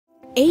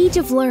Age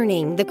of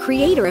Learning, the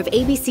creator of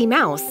ABC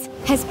Mouse,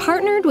 has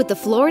partnered with the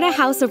Florida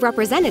House of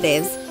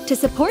Representatives to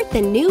support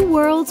the New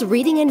World's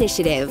Reading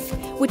Initiative,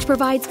 which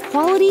provides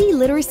quality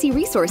literacy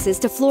resources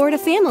to Florida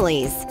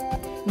families.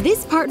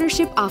 This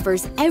partnership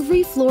offers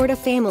every Florida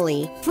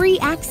family free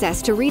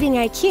access to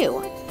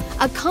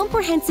ReadingIQ, a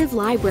comprehensive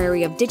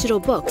library of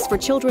digital books for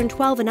children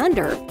 12 and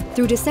under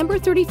through December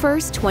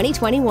 31st,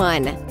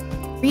 2021.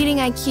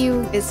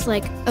 ReadingIQ is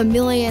like a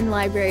million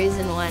libraries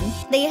in one.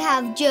 They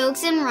have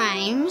jokes and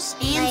rhymes,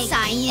 and like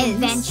science,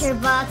 adventure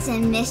books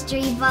and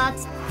mystery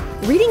books.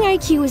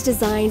 ReadingIQ is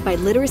designed by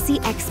literacy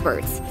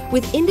experts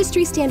with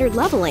industry standard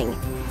leveling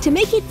to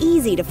make it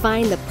easy to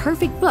find the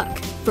perfect book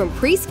from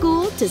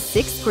preschool to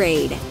 6th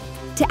grade.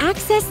 To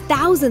access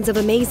thousands of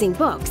amazing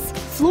books,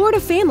 Florida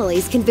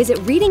families can visit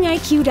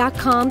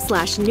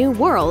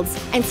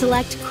readingiq.com/newworlds and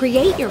select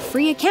Create Your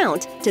Free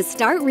Account to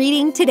start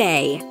reading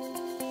today.